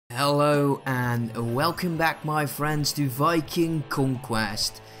Hello and welcome back, my friends, to Viking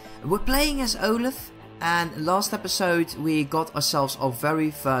Conquest. We're playing as Olaf, and last episode we got ourselves our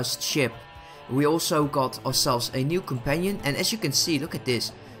very first ship. We also got ourselves a new companion, and as you can see, look at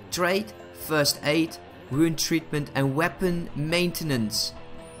this: trade, first aid, wound treatment and weapon maintenance.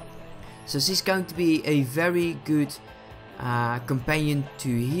 So this is going to be a very good companion to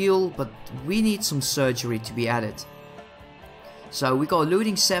heal, but we need some surgery to be added. So we got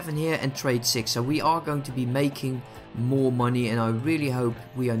looting 7 here and trade 6, so we are going to be making more money, and I really hope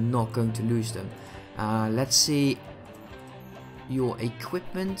we are not going to lose them. Let's see your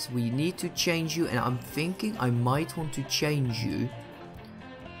equipment. We need to change you, and I'm thinking I might want to change you.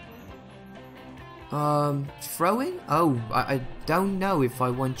 Throwing? Oh, I don't know if I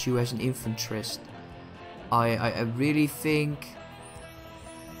want you as an infantryist. I really think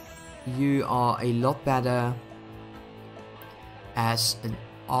you are a lot better as an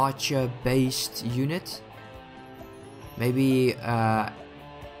archer based unit. Maybe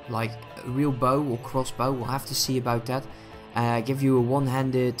like a real bow or crossbow, we'll have to see about that. Give you a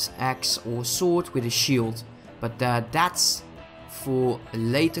one-handed axe or sword with a shield, but that's for a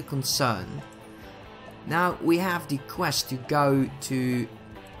later concern. Now we have the quest to go to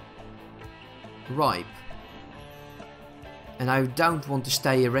Ripe, and I don't want to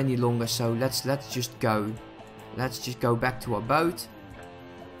stay here any longer, so let's just go. Let's just go back to our boat.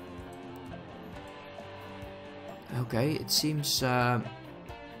 Okay, it seems oh,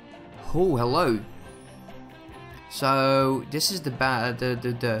 hello. So this is the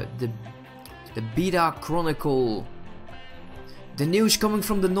Beta Chronicle. The news coming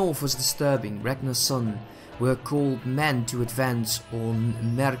from the north was disturbing. Ragnar's son were called men to advance on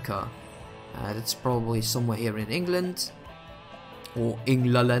Merca. That's probably somewhere here in England or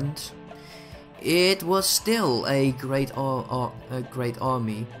England. It was still a great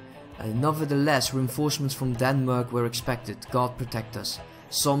army. Nevertheless, reinforcements from Denmark were expected. God protect us.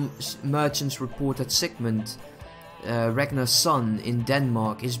 Some merchants report that Sigmund, Ragnar's son, in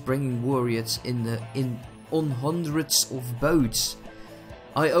Denmark is bringing warriors on hundreds of boats.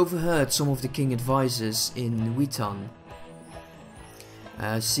 I overheard some of the king advisors in Witan,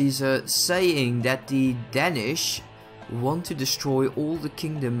 Caesar, saying that the Danish want to destroy all the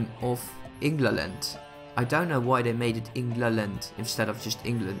kingdom of England. I don't know why they made it England instead of just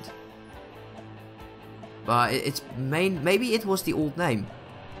England. But maybe it was the old name.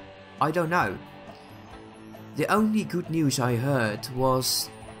 I don't know. The only good news I heard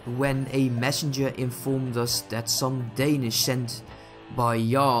was when a messenger informed us that some Danish sent by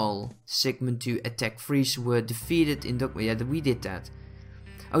Jarl Sigmund to attack Fries were defeated in Dogma. Yeah, we did that.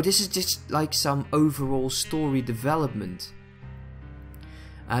 Oh, this is just like some overall story development.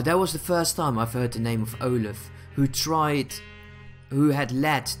 That was the first time I've heard the name of Olaf, who had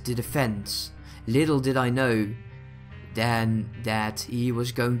led the defense. Little did I know then that he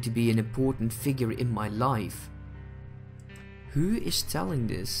was going to be an important figure in my life. Who is telling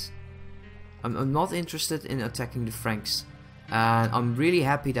this? I'm not interested in attacking the Franks, and I'm really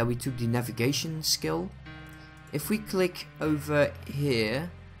happy that we took the navigation skill. If we click over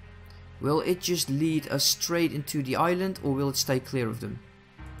here, will it just lead us straight into the island, or will it stay clear of them?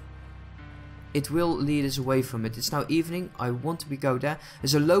 It will lead us away from it. It's now evening. I want to go there.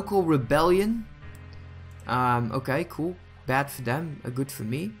 There's a local rebellion. Okay, cool. Bad for them, good for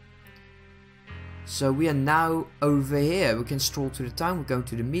me. So we are now over here. We can stroll to the town. We're going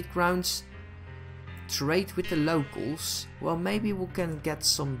to the meat grounds. Trade with the locals. Well, maybe we can get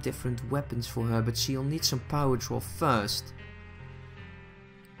some different weapons for her, but she'll need some power draw first.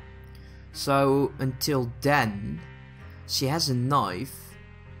 So until then, she has a knife.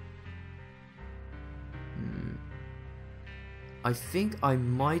 I think I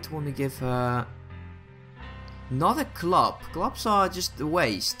might want to give her not a club. Clubs are just a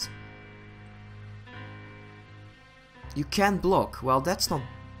waste. You can block. Well, that's not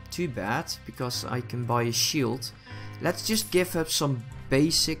too bad because I can buy a shield. Let's just give her some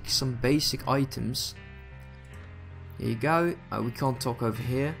basic items. Here you go. We can't talk over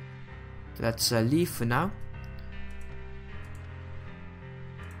here. Let's leave for now.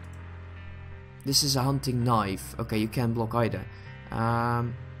 This is a hunting knife. Okay, you can't block either.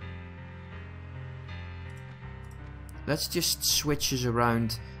 Let's just switch this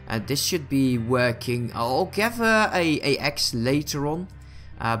around. This should be working. I'll give her a axe later on.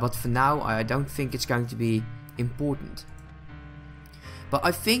 But for now, I don't think it's going to be important. But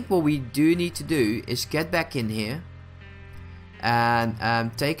I think what we do need to do is get back in here.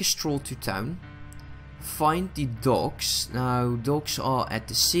 And take a stroll to town. Find the docks. Now, docks are at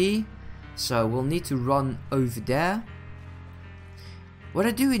the sea. So we'll need to run over there. What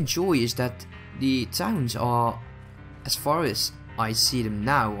I do enjoy is that the towns are, as far as I see them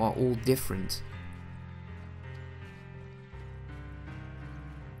now, are all different.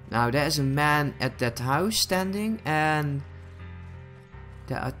 Now there's a man at that house standing, and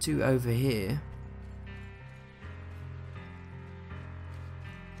there are two over here.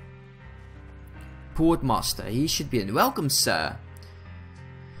 Portmaster, he should be in. Welcome, sir.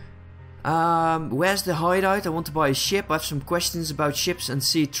 Where's the hideout? I want to buy a ship. I have some questions about ships and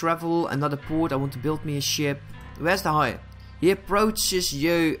sea travel. Another port. I want to build me a ship. Where's the hideout? He approaches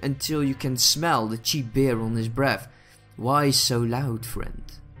you until you can smell the cheap beer on his breath. Why so loud, friend?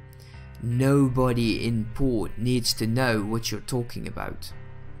 Nobody in port needs to know what you're talking about.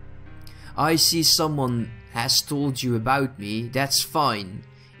 I see someone has told you about me. That's fine.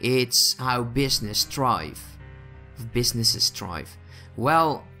 It's how businesses thrive.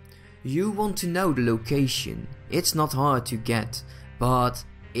 Well, you want to know the location. It's not hard to get, but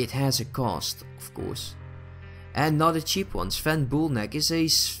it has a cost, of course. And not a cheap one. Sven Bullneck is a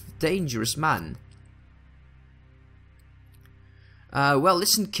dangerous man. Well,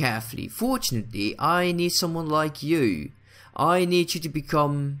 listen carefully. Fortunately, I need someone like you. I need you to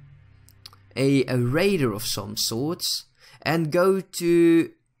become a raider of some sorts and go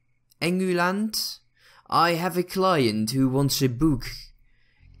to Enguland. I have a client who wants a book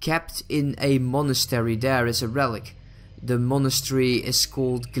kept in a monastery there as a relic. The monastery is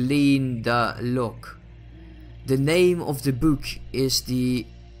called Gleen de Loch. The name of the book is the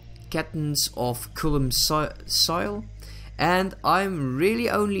Kettons of Cullum Sile. And I'm really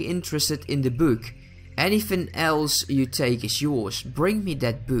only interested in the book. Anything else you take is yours. Bring me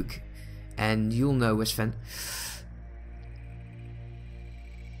that book. And you'll know, Sven.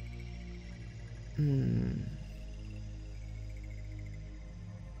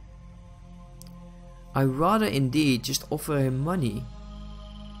 I'd rather indeed just offer him money.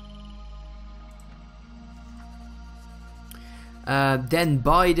 Then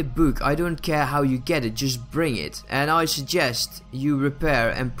buy the book. I don't care how you get it, just bring it. And I suggest you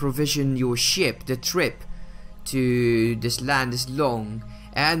repair and provision your ship. The trip to this land is long.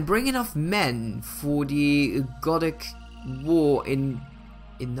 And bring enough men for the Gothic war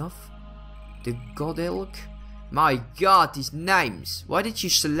enough? The Godilk? My god, these names. Why did you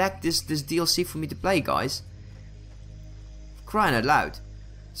select this DLC for me to play, guys? Crying out loud.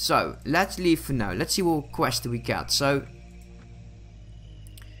 So, let's leave for now. Let's see what quest we get. So,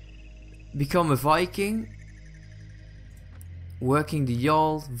 become a Viking. Working the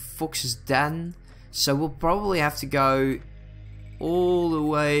Jarl, Fox's Den. So we'll probably have to go all the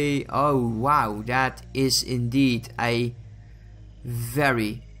way. Oh wow, that is indeed a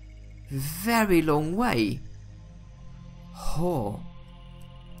very, very long way. Oh,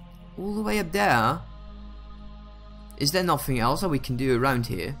 all the way up there. Is there nothing else that we can do around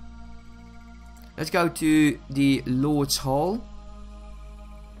here? Let's go to the Lord's Hall.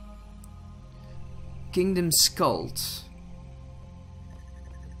 Kingdom's Cult.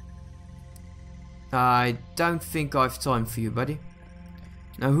 I don't think I have time for you, buddy.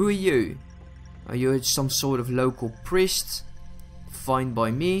 Now, who are you? Are you some sort of local priest? Fine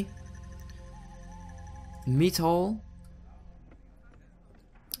by me. Meat Hall.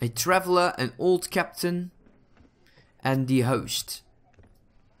 A traveler, an old captain, and the host.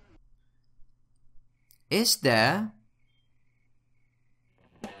 Is there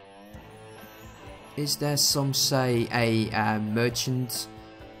some, say, a merchant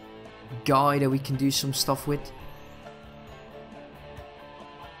guy that we can do some stuff with?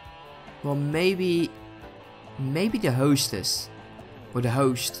 Well, maybe the hostess. Or the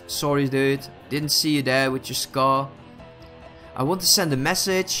host. Sorry, dude. Didn't see you there with your scar. I want to send a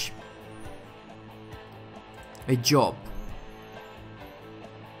message. A job.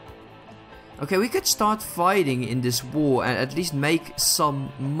 Okay, we could start fighting in this war and at least make some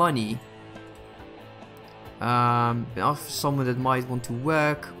money. Someone that might want to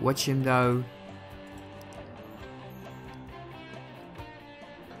work. Watch him though.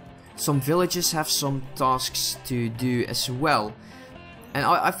 Some villages have some tasks to do as well. And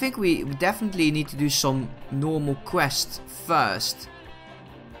I think we definitely need to do some normal quests first.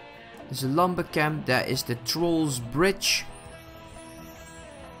 There's a lumber camp. There is the Troll's Bridge.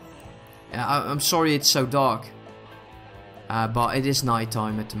 I'm sorry it's so dark. But it is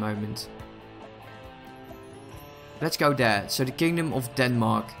nighttime at the moment. Let's go there. So the Kingdom of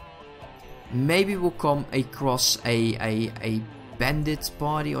Denmark. Maybe we'll come across a bandit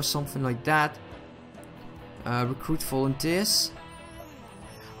party or something like that. Recruit volunteers.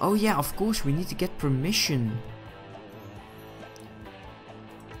 Oh yeah, of course we need to get permission.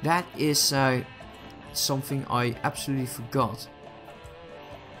 That is something I absolutely forgot.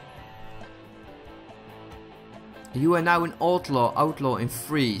 You are now an outlaw in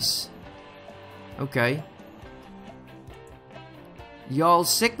freeze. Okay. Jarl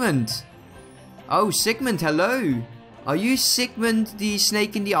Sigmund. Oh, Sigmund, hello. Are you Sigmund the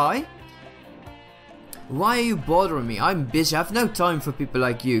snake in the eye? Why are you bothering me? I'm busy. I have no time for people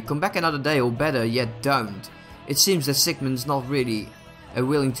like you. Come back another day, or better yet, don't. It seems that Sigmund's not really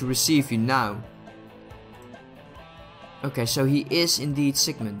willing to receive you now. Okay, so he is indeed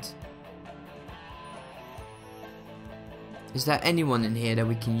Sigmund. Is there anyone in here that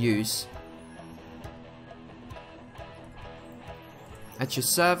we can use? At your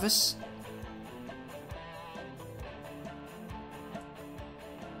service?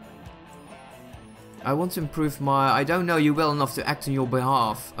 I want to improve my... I don't know you well enough to act on your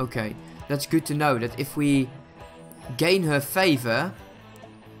behalf. Okay, that's good to know that if we gain her favor,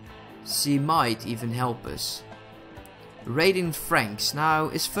 she might even help us. Raiding Franks. Now,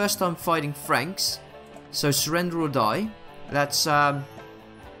 it's first time fighting Franks, so surrender or die. Let's start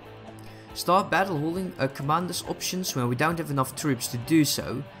battle holding commander's options when we don't have enough troops to do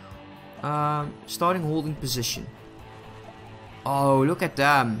so. Starting holding position. Oh, look at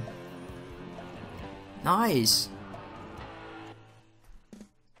them. Nice.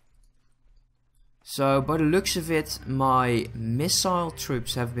 So, by the looks of it, my missile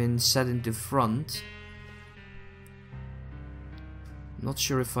troops have been set into front. Not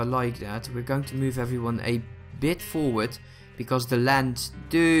sure if I like that. We're going to move everyone a bit forward because the land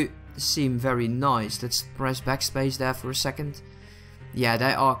do seem very nice. Let's press backspace there for a second. Yeah,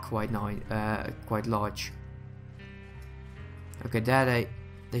 they are quite nice, quite large. Okay, there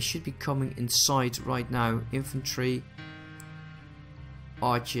they should be coming inside right now. Infantry,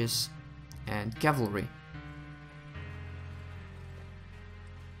 archers, and cavalry.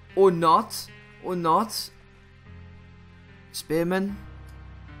 Or not. Or not. Spearmen.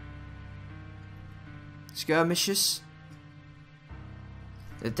 Skirmishers.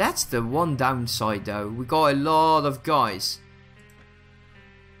 That's the one downside though. We got a lot of guys.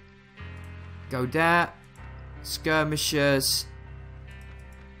 Go there. Skirmishers.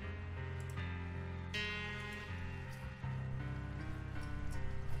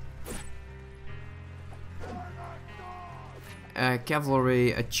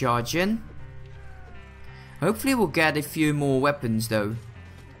 Cavalry charge in. Hopefully we'll get a few more weapons though.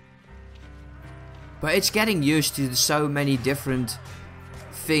 But it's getting used to so many different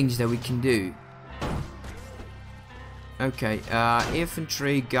things that we can do. Okay,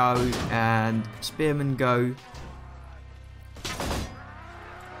 infantry go and spearmen go.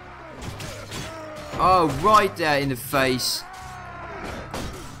 Oh, right there in the face.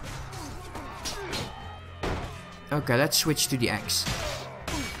 Okay, let's switch to the axe.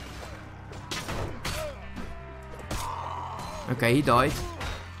 Okay, he died.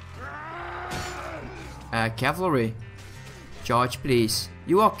 Cavalry. Charge, please.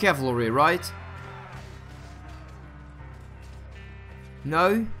 You are cavalry, right?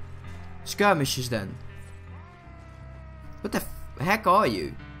 No? Skirmishers then. What the heck are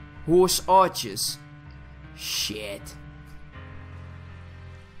you? Horse archers. Shit.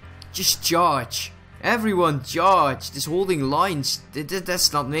 Just charge. Everyone charge. This holding lines.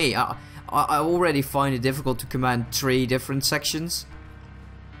 That's not me. I already find it difficult to command 3 different sections.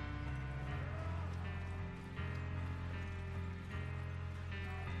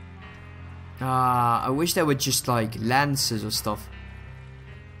 I wish they were just like lances or stuff.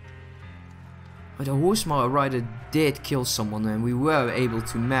 But the horse rider did kill someone and we were able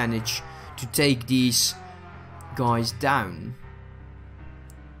to manage to take these guys down.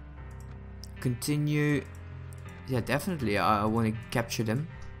 Continue. Yeah, definitely I want to capture them.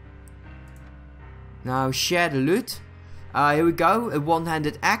 Now share the loot. Here we go, a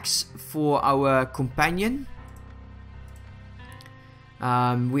one-handed axe for our companion.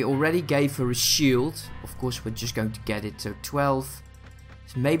 We already gave her a shield. Of course, we're just going to get it to 12.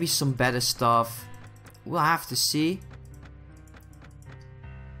 So maybe some better stuff. We'll have to see.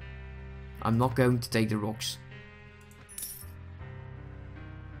 I'm not going to take the rocks.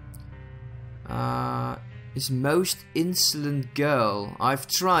 His most insolent girl. I've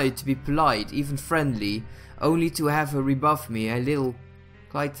tried to be polite, even friendly, only to have her rebuff me. A little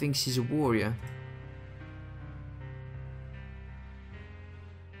Clyde thinks he's a warrior.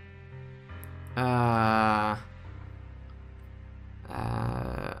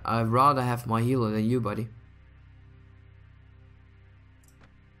 I'd rather have my healer than you, buddy.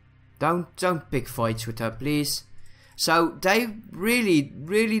 Don't pick fights with her, please. So they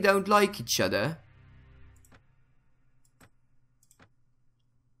really don't like each other.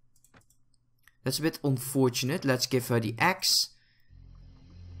 That's a bit unfortunate. Let's give her the axe.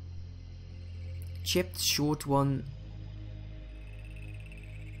 chipped short one.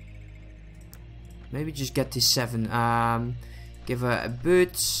 Maybe just get this 7. Give her a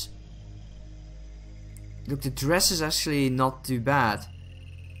boots. Look, the dress is actually not too bad.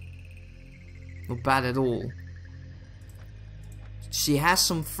 Not bad at all. She has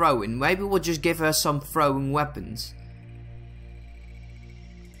some throwing. Maybe we'll just give her some throwing weapons.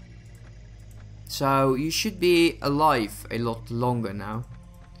 So you should be alive a lot longer now.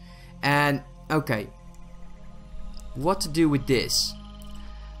 And okay, what to do with this?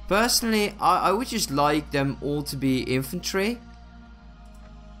 Personally, I would just like them all to be infantry.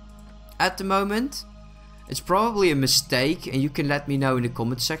 At the moment, it's probably a mistake, and you can let me know in the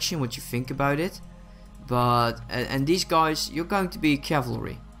comment section what you think about it. But and these guys, you're going to be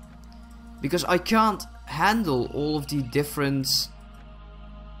cavalry, because I can't handle all of the different.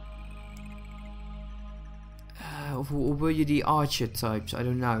 Or were you the archer types? I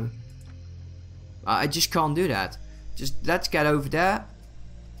don't know. I just can't do that. Just let's get over there.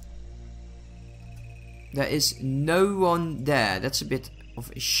 There is no one there. That's a bit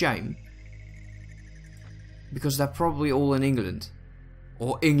of a shame. Because they're probably all in England.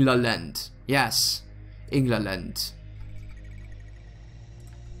 Or England. Yes. England.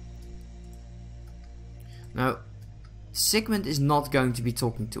 Now, Sigmund is not going to be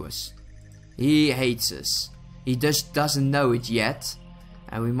talking to us. He hates us. He just doesn't know it yet.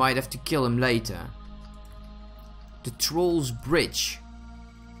 And we might have to kill him later. The Troll's Bridge.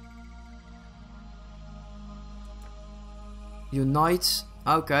 Unite.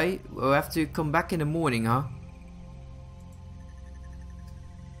 Okay, we'll have to come back in the morning, huh?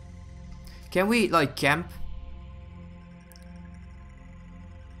 Can we, like, camp?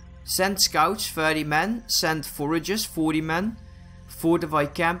 Send scouts, 30 men. Send foragers, 40 men. Fortify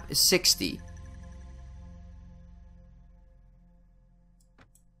camp is 60.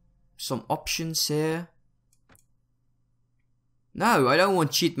 Some options here. No, I don't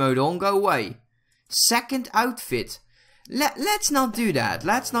want cheat mode on. Go away. Second outfit. Let's not do that.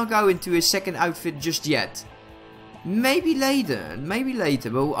 Let's not go into a second outfit just yet. Maybe later. Maybe later.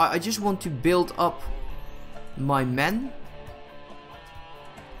 But I just want to build up my men.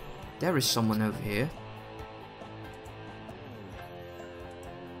 There is someone over here.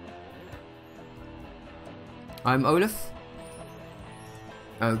 I'm Olaf.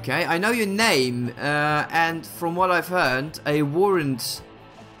 Okay, I know your name. And from what I've heard, a warrant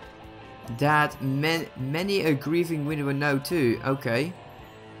that many a grieving widower know too. Okay.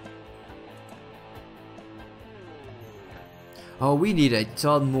 Oh, we need a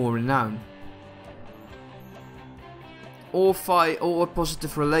ton more renown. Or fight, or a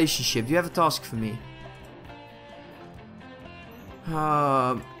positive relationship. Do you have a task for me?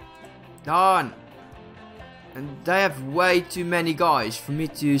 Darn. And they have way too many guys for me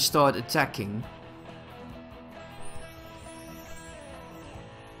to start attacking.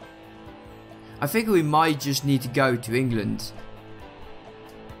 I think we might just need to go to England.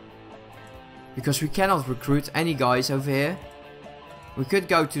 Because we cannot recruit any guys over here. We could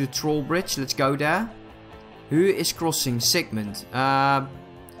go to the Troll Bridge. Let's go there. Who is crossing? Sigmund. Are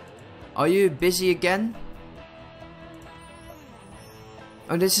you busy again?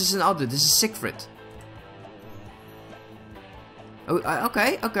 Oh, this is another. This is Siegfried. Oh,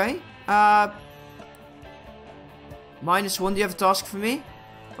 okay, okay. -1, do you have a task for me?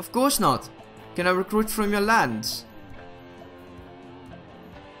 Of course not. Can I recruit from your lands?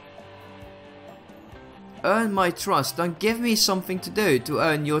 Earn my trust. Don't give me something to do to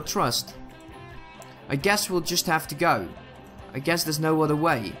earn your trust. I guess we'll just have to go. I guess there's no other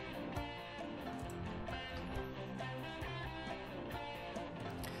way.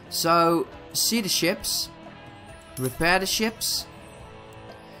 So, see the ships. Repair the ships.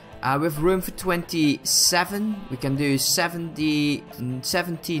 We have room for 27. We can do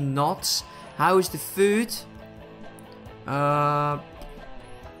 17 knots. How is the food?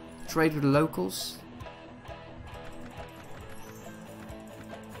 Trade with the locals.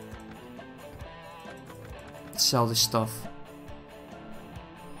 Sell this stuff.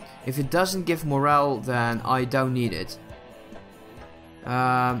 If it doesn't give morale, then I don't need it.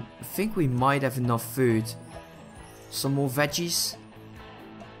 I think we might have enough food. Some more veggies.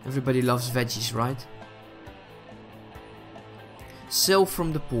 Everybody loves veggies, right? Sail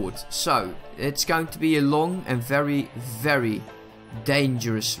from the port. So, it's going to be a long and very, very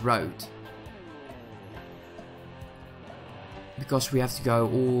dangerous road. Because we have to go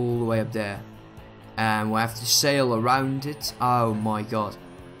all the way up there. And we'll have to sail around it. Oh my god.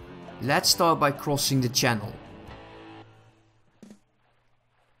 Let's start by crossing the channel.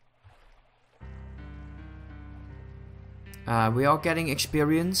 We are getting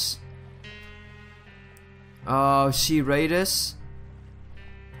experience. Oh, sea raiders.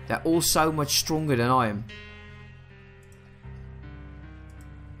 They're all so much stronger than I am.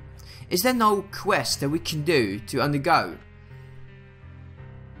 Is there no quest that we can do to undergo?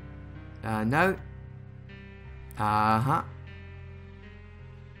 No.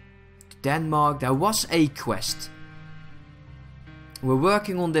 Denmark, there was a quest. We're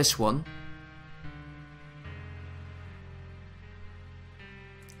working on this one.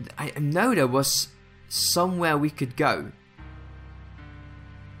 I know there was somewhere we could go.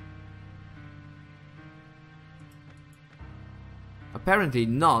 Apparently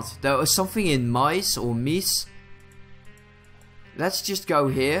not. There was something in Mice or Mies. Let's just go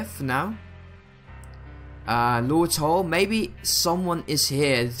here for now. Lord's Hall. Maybe someone is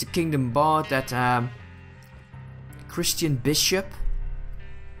here. It's the Kingdom Bard, that Christian bishop.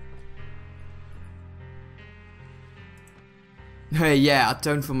 Yeah,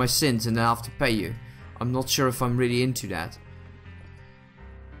 atone for my sins and then I have to pay you. I'm not sure if I'm really into that.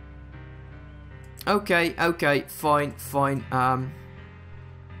 Okay, okay, fine, fine.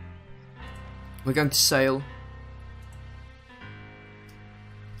 We're going to sail.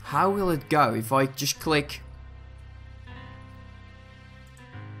 How will it go if I just click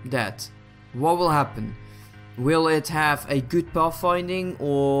that? What will happen? Will it have a good pathfinding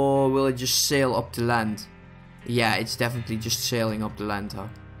or will it just sail up the land? Yeah, it's definitely just sailing up the land, huh?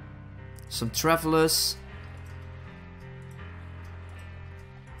 Some travelers.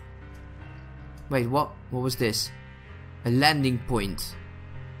 Wait, what? What was this? A landing point.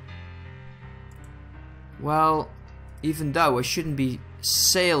 Well, even though I shouldn't be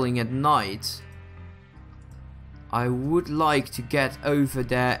sailing at night, I would like to get over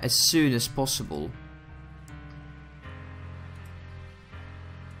there as soon as possible.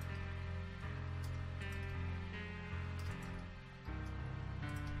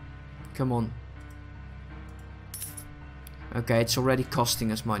 Come on. Okay, it's already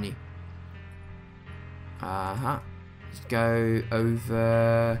costing us money. Let's go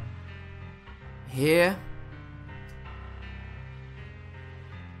over here.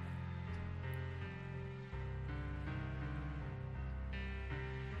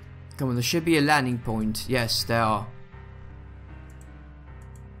 Come on, there should be a landing point. Yes, there are.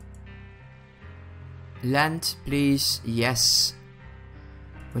 Land, please. Yes.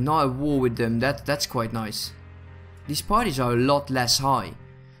 We're not at war with them. That's quite nice. These parties are a lot less high.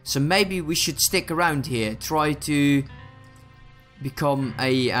 So maybe we should stick around here. Try to become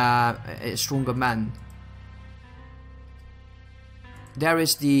a stronger man. There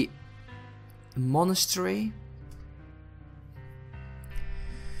is the monastery.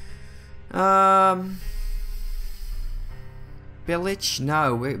 Village?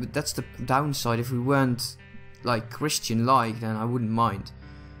 No, that's the downside. If we weren't like Christian-like, then I wouldn't mind.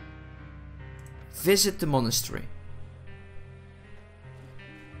 Visit the monastery.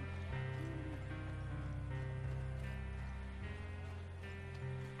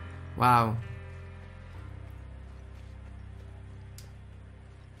 Wow.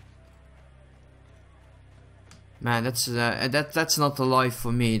 Man, that's not the life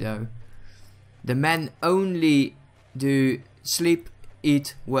for me though. The men only do sleep,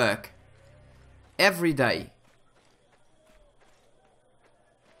 eat, work. Every day.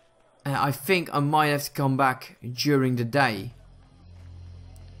 And I think I might have to come back during the day.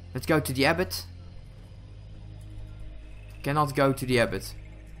 Let's go to the abbot. Cannot go to the abbot.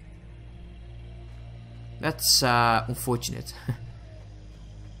 That's unfortunate.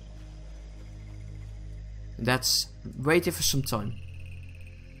 That's waiting for some time.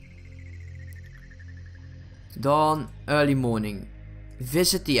 Dawn, early morning.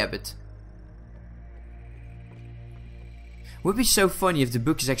 Visit the abbot. Would be so funny if the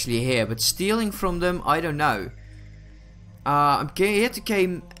book is actually here, but stealing from them, I don't know. I'm here to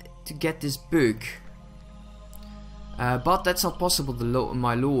get this book. But that's not possible,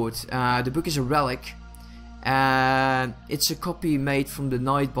 my lord. The book is a relic. And it's a copy made from the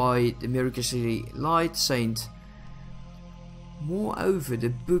night by the miraculously light saint. Moreover, the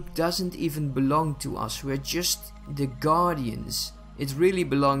book doesn't even belong to us. We're just the guardians. It really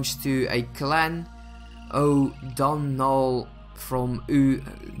belongs to a clan, O'Donnell from U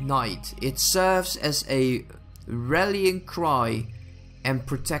Knight. It serves as a rallying cry and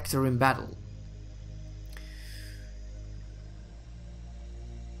protector in battle.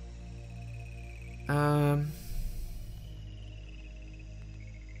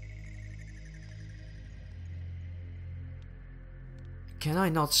 Can I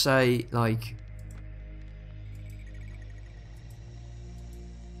not say, like...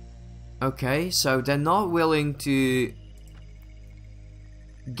 Okay, so they're not willing to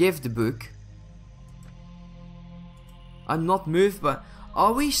give the book. I'm not moved, but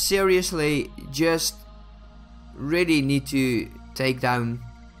are we seriously just really need to take down?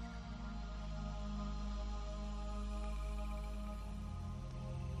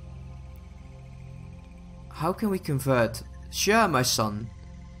 How can we convert? Sure, my son.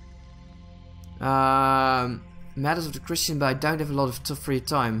 Matters of the Christian, but I don't have a lot of free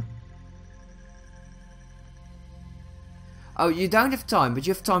time. Oh, you don't have time, but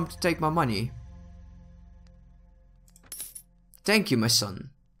you have time to take my money. Thank you, my son.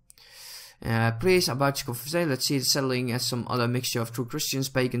 Please, about to conversation. Let's see the settling as some other mixture of true Christians,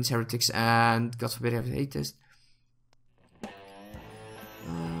 pagans, heretics, and God forbid I hate this.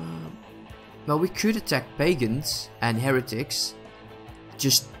 Well, we could attack pagans and heretics,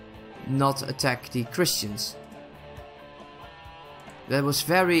 just not attack the Christians. That was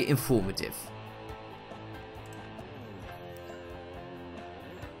very informative.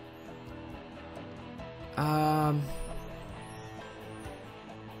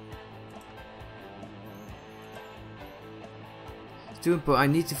 I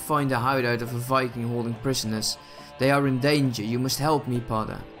need to find a hideout of a Viking holding prisoners. They are in danger. You must help me,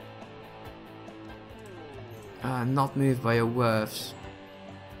 Father. Not moved by your words.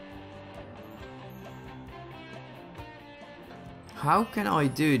 How can I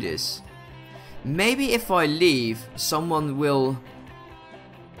do this? Maybe if I leave, someone will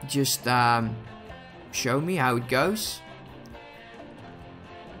just show me how it goes.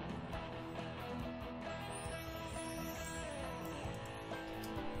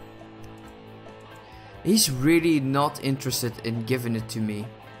 He's really not interested in giving it to me.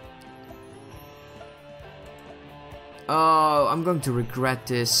 Oh, I'm going to regret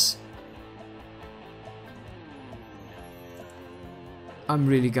this. I'm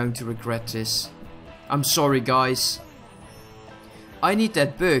really going to regret this. I'm sorry, guys. I need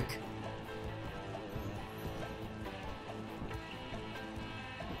that book.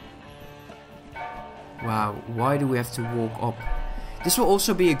 Wow, why do we have to walk up? This will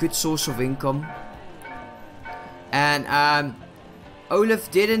also be a good source of income. And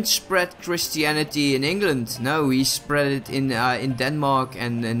Olaf didn't spread Christianity in England. No, he spread it in Denmark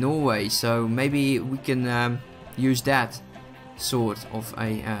and Norway. So maybe we can use that sort of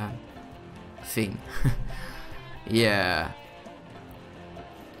a thing. Yeah.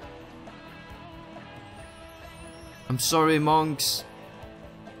 I'm sorry, monks.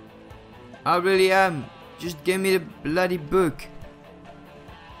 I really am. Just give me the bloody book.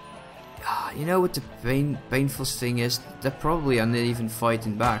 You know what the painful thing is? They probably are not even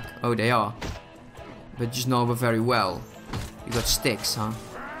fighting back. Oh, they are. But just not very well. You got sticks, huh?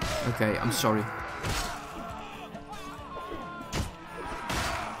 Okay, I'm sorry.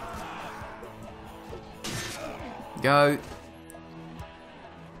 Go.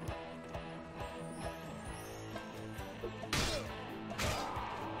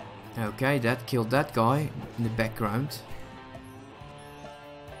 Okay, that killed that guy in the background.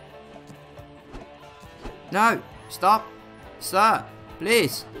 No! Stop! Sir!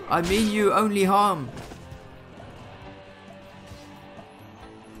 Please! I mean you only harm!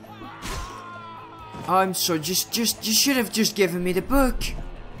 I'm sorry, you should have just given me the book!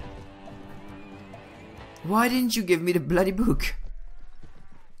 Why didn't you give me the bloody book?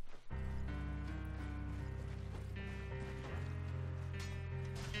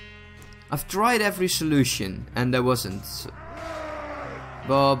 I've tried every solution and there wasn't.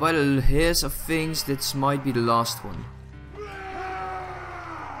 But by the hears of things, this might be the last one.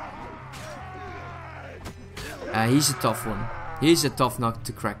 He's a tough one. He's a tough nut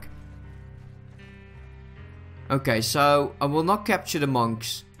to crack. Okay, so I will not capture the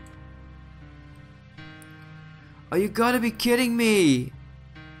monks. Oh, you gotta be kidding me!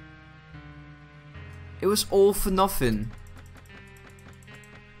 It was all for nothing.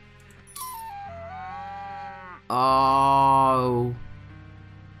 Oh.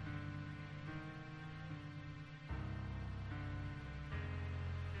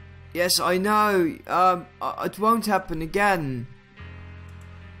 Yes, I know. It won't happen again.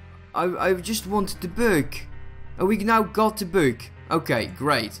 I just wanted the book. Oh, we now got the book. Okay,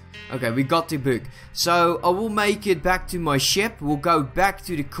 great. Okay, we got the book. So, I will make it back to my ship. We'll go back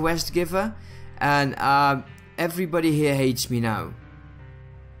to the quest giver. And, everybody here hates me now.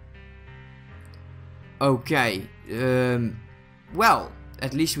 Okay. Well,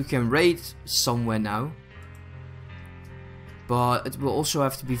 at least we can raid somewhere now. But it will also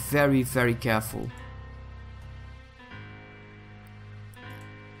have to be very, very careful.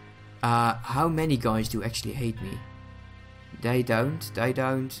 How many guys do actually hate me? They don't.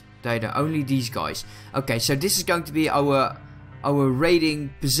 Only these guys. Okay, so this is going to be our raiding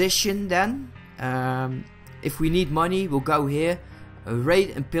position then. if we need money, we'll go here,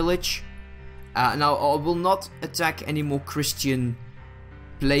 raid and pillage. Now I will not attack any more Christian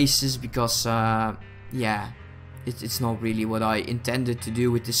places because yeah, it's not really what I intended to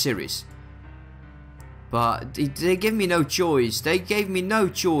do with the series. But they give me no choice. They gave me no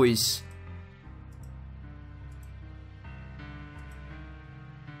choice.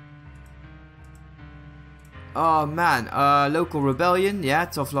 Oh man, local rebellion. Yeah,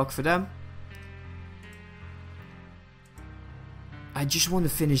 tough luck for them. I just want to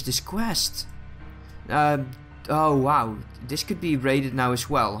finish this quest. Oh wow, this could be raided now as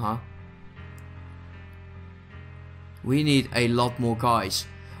well, huh? We need a lot more guys.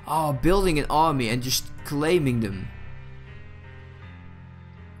 Oh, building an army and just claiming them.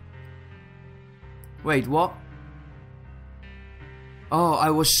 Wait, what? Oh, I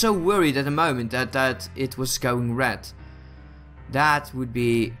was so worried at the moment that it was going red. That would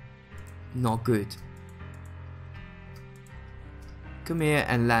be not good. Come here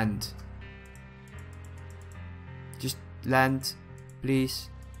and land. Just land, please.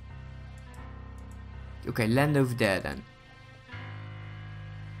 Okay, land over there then.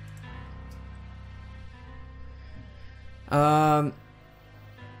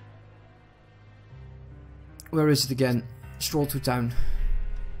 Where is it again? Stroll to town.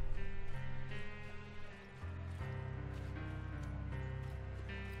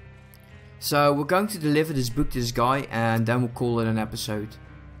 So we're going to deliver this book to this guy and then we'll call it an episode.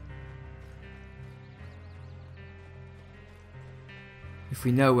 If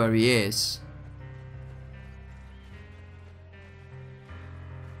we know where he is.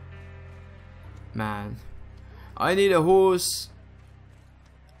 Man, I need a horse.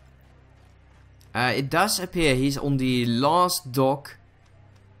 It does appear he's on the last dock.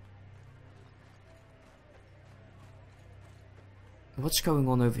 What's going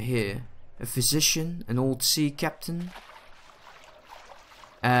on over here? A physician, an old sea captain,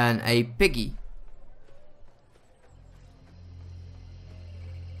 and a piggy.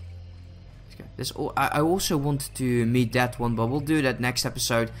 I also wanted to meet that one, but we'll do that next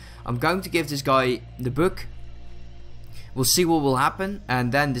episode. I'm going to give this guy the book. We'll see what will happen,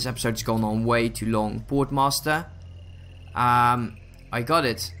 and then this episode's gone on way too long. Portmaster, I got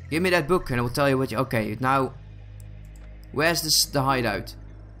it. Give me that book, and I will tell you what. Okay, now, where's the hideout?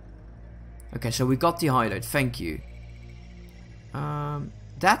 Okay, so we got the hideout. Thank you.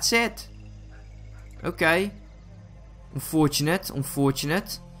 That's it. Okay. Unfortunate.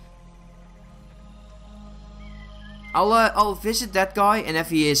 I'll visit that guy, and if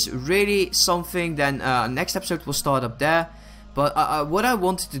he is really something, then next episode will start up there. But what I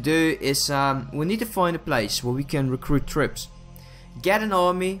wanted to do is we need to find a place where we can recruit troops, get an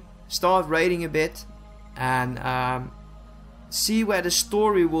army, start raiding a bit, and see where the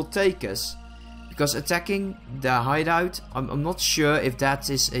story will take us. Because attacking the hideout, I'm not sure if that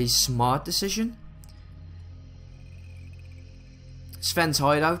is a smart decision. Sven's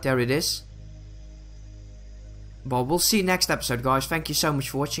hideout, there it is. But we'll see next episode, guys. Thank you so much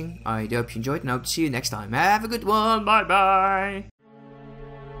for watching. I do hope you enjoyed, and I hope to see you next time. Have a good one. Bye bye.